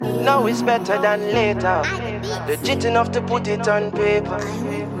Now it's better than later. Legit enough to put it on paper.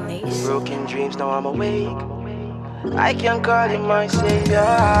 Broken dreams, now I'm awake. I can call him my savior.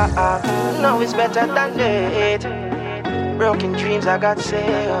 Now it's better than later. Broken dreams, I got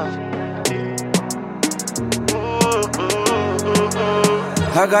saved.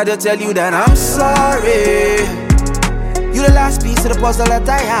 I gotta tell you that I'm sorry. You the last piece of the puzzle that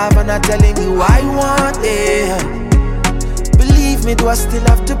I have, and I'm telling you I want it. Believe me, do I still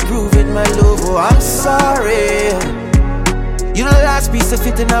have to prove it, my love? Oh, I'm sorry. You the last piece of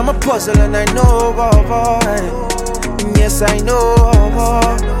it, and I'm a puzzle, and I know, boy. Yes, I know.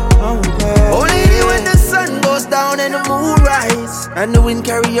 Only when the sun goes down and the moon rise, and the wind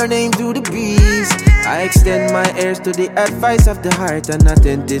carry your name through the breeze, I extend my ears to the advice of the heart and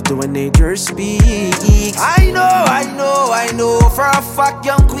attentive to when nature speaks. I know for a fact,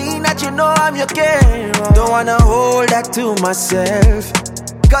 young queen, that you know I'm your king. Don't wanna hold that to myself,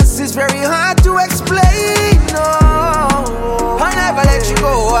 cause it's very hard to explain. No, I'll never let you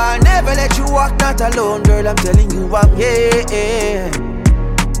go, I'll never let you walk not alone. Girl, I'm telling you I'm here.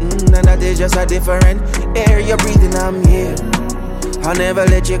 And that is just a different air you're breathing, I'm here. I'll never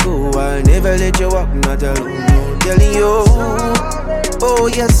let you go, I'll never let you walk not alone. I'm telling you, oh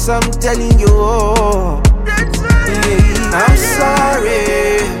yes, I'm telling you, yeah, I'm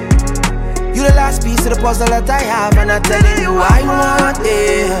sorry. You the last piece of the puzzle that I have, and I'm telling you I want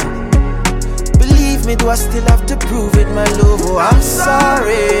it. Believe me, do I still have to prove it, my love? Oh, I'm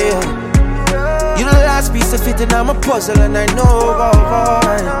sorry. You the last piece of it, and I'm a puzzle, and I know,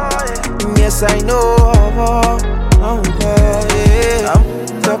 yes, I know. Yeah. I'm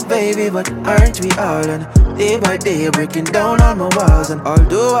tough, baby, but aren't we all? And day by day, you're breaking down all my walls. And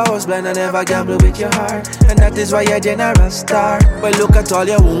although I was blind, I never gambled with your heart, and that is why you're a general star. Well, look at all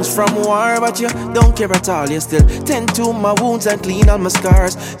your wounds from war, but you don't care at all. You still tend to my wounds and clean all my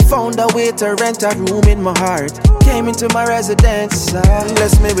scars. Found a way to rent a room in my heart. Came into my residence,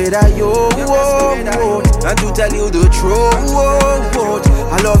 bless me with a yo, and to tell you the truth,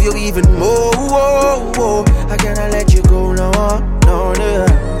 I love you even more. I cannot let you go, no.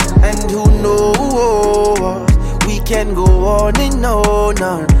 And who knows, we can go on and on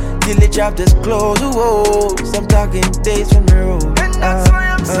till the chapter's closed. I'm talking days from the road. And that's why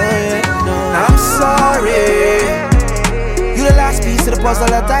I'm saying I'm sorry. You the last piece of the puzzle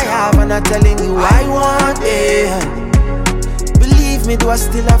that I have, and I'm telling you I want it. Believe me, do I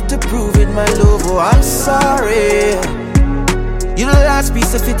still have to prove it, my love? Oh, I'm sorry. You the last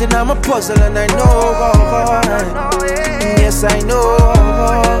piece of it, and I'm a puzzle, and I know, yes, I know.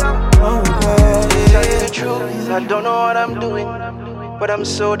 Tell you the truth, I don't know what I'm doing, but I'm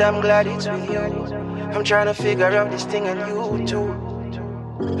so damn glad it's with you. I'm trying to figure out this thing and you too.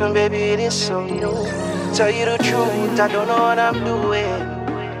 And baby, it is so new. Tell you the truth, I don't know what I'm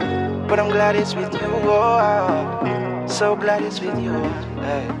doing, but I'm glad it's with you. Oh, so glad it's with you.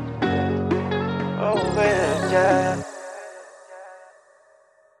 Hey. Oh, yeah.